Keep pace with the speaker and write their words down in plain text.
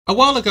A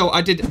while ago,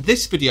 I did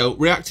this video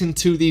reacting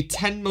to the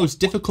 10 most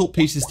difficult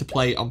pieces to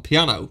play on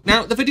piano.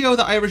 Now, the video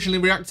that I originally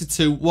reacted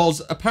to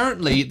was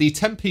apparently the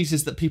 10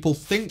 pieces that people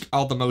think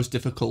are the most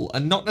difficult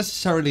and not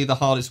necessarily the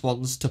hardest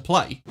ones to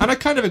play. And I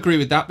kind of agree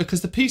with that because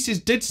the pieces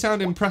did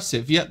sound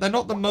impressive, yet they're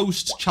not the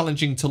most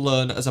challenging to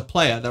learn as a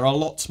player. There are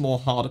lots more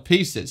harder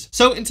pieces.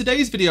 So in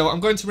today's video,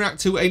 I'm going to react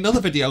to another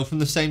video from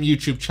the same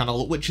YouTube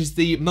channel, which is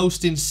the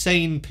most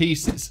insane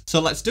pieces. So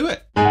let's do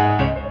it.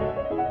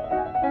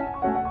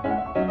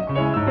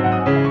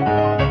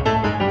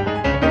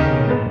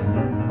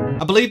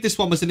 I believe this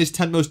one was in his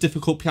 10 most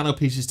difficult piano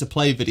pieces to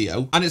play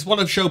video, and it's one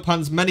of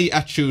Chopin's many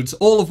etudes,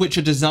 all of which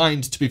are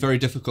designed to be very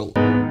difficult.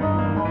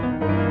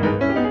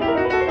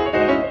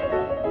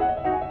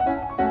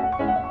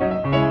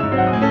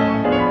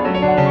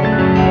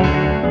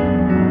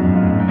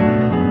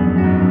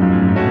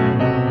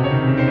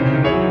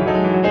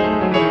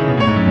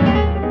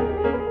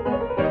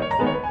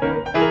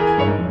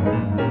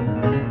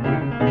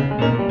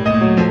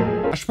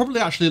 I should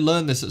probably actually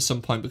learn this at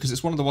some point because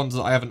it's one of the ones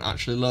that I haven't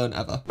actually learned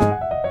ever.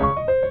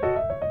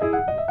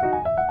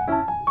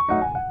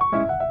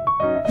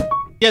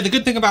 Yeah, the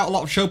good thing about a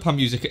lot of Chopin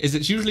music is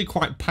it's usually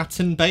quite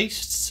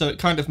pattern-based, so it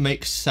kind of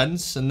makes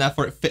sense, and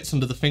therefore it fits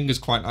under the fingers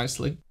quite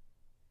nicely.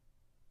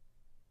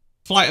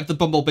 Flight of the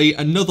Bumblebee,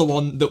 another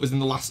one that was in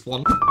the last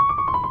one.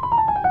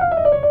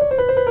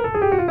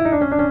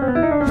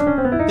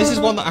 This is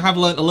one that I have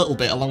learnt a little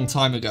bit a long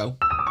time ago.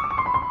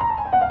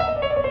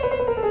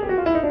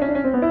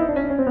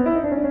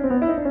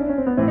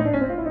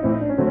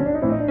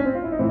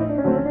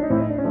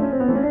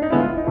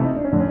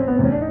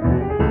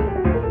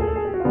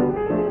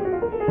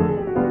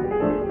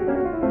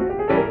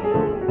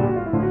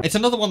 It's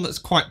another one that's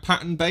quite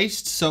pattern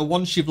based, so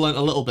once you've learnt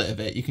a little bit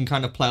of it, you can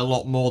kind of play a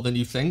lot more than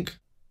you think.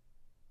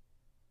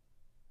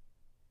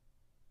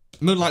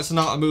 Moonlight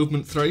Sonata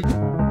Movement 3.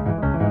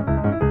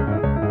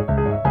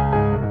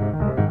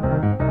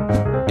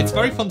 It's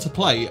very fun to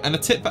play, and a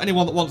tip for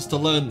anyone that wants to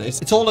learn this,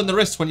 it's all in the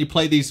wrist when you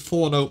play these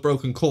 4-note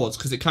broken chords,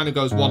 because it kind of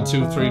goes 1,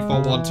 2, 3,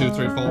 4, 1, 2,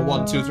 3, 4,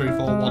 1, 2, 3,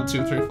 4, 1,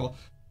 2, 3, 4.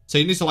 So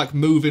you need to like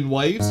move in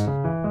waves.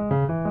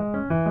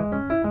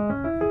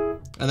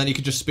 And then you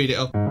can just speed it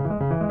up.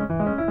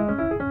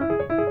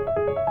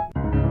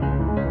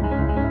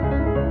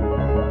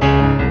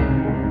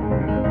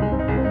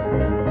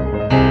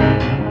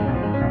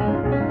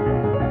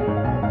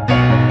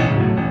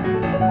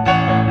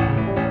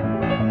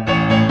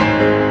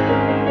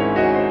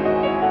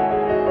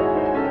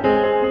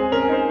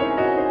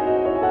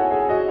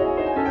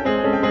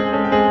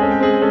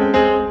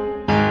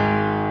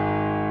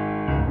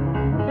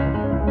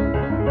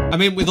 I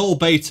mean, with all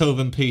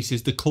Beethoven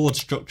pieces, the chord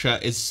structure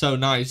is so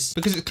nice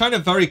because it's kind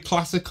of very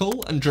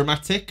classical and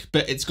dramatic,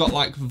 but it's got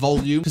like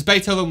volume. Because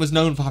Beethoven was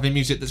known for having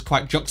music that's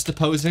quite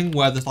juxtaposing,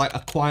 where there's like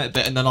a quiet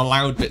bit and then a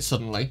loud bit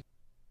suddenly.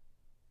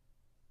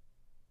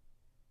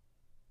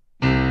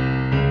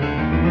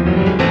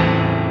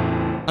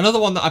 Another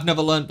one that I've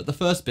never learned, but the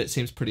first bit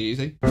seems pretty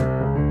easy.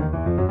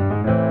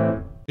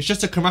 It's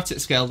just a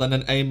chromatic scale, then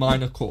an A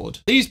minor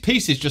chord. These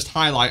pieces just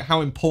highlight how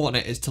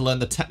important it is to learn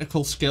the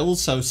technical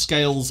skills, so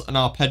scales and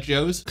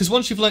arpeggios. Because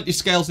once you've learnt your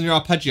scales and your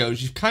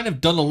arpeggios, you've kind of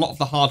done a lot of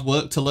the hard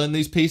work to learn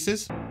these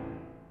pieces.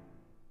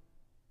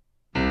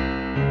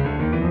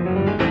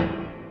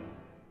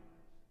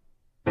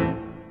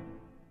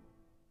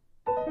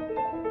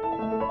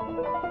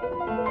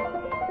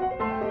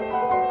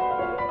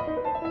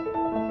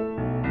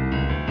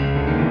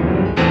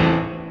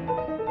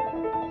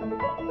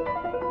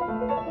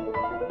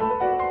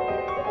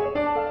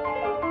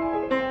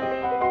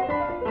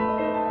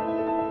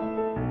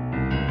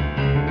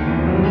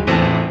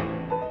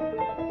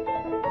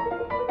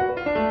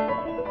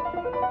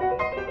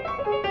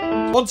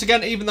 Once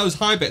again, even those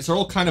high bits are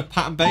all kind of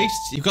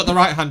pattern-based. You've got the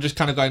right hand just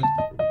kind of going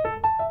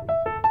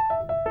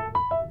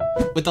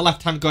with the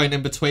left hand going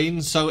in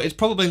between, so it's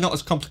probably not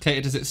as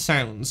complicated as it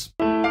sounds.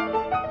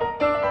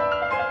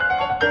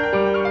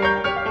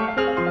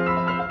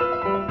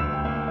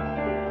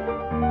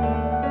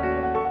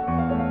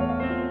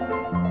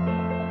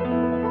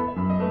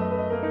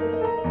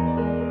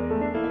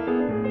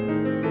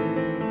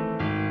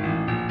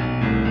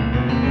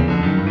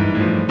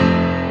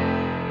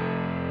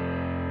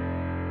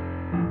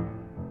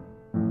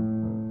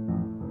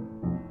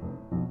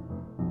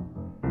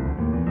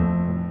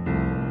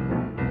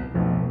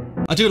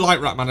 I do like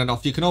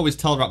Rachmaninoff. You can always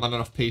tell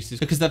Rachmaninoff pieces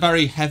because they're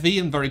very heavy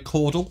and very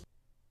chordal.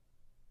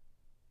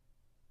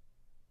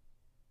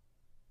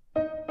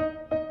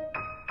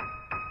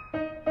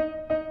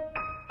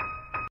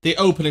 The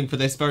opening for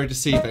this, very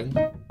deceiving.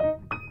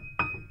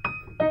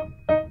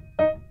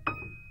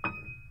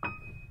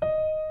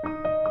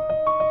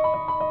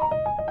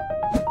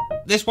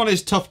 This one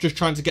is tough just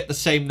trying to get the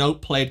same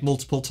note played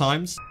multiple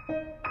times.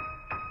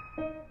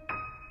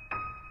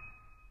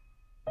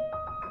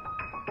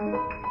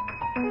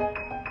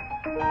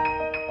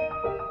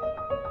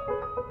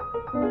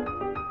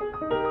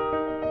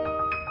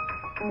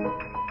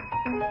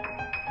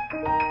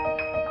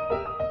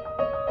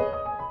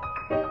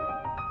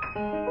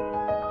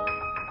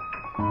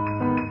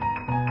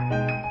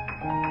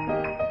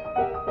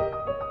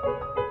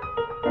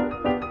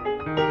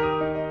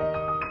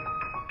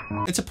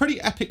 It's a pretty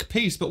epic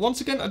piece, but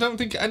once again, I don't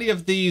think any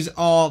of these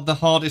are the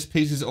hardest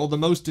pieces or the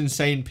most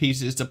insane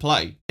pieces to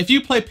play. If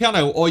you play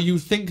piano or you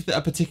think that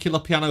a particular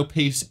piano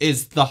piece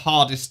is the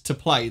hardest to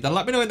play, then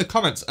let me know in the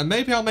comments and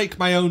maybe I'll make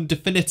my own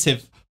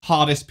definitive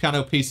hardest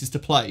piano pieces to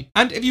play.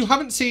 And if you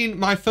haven't seen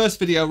my first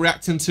video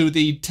reacting to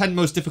the 10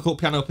 most difficult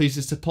piano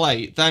pieces to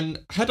play, then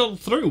head on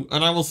through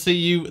and I will see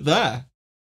you there.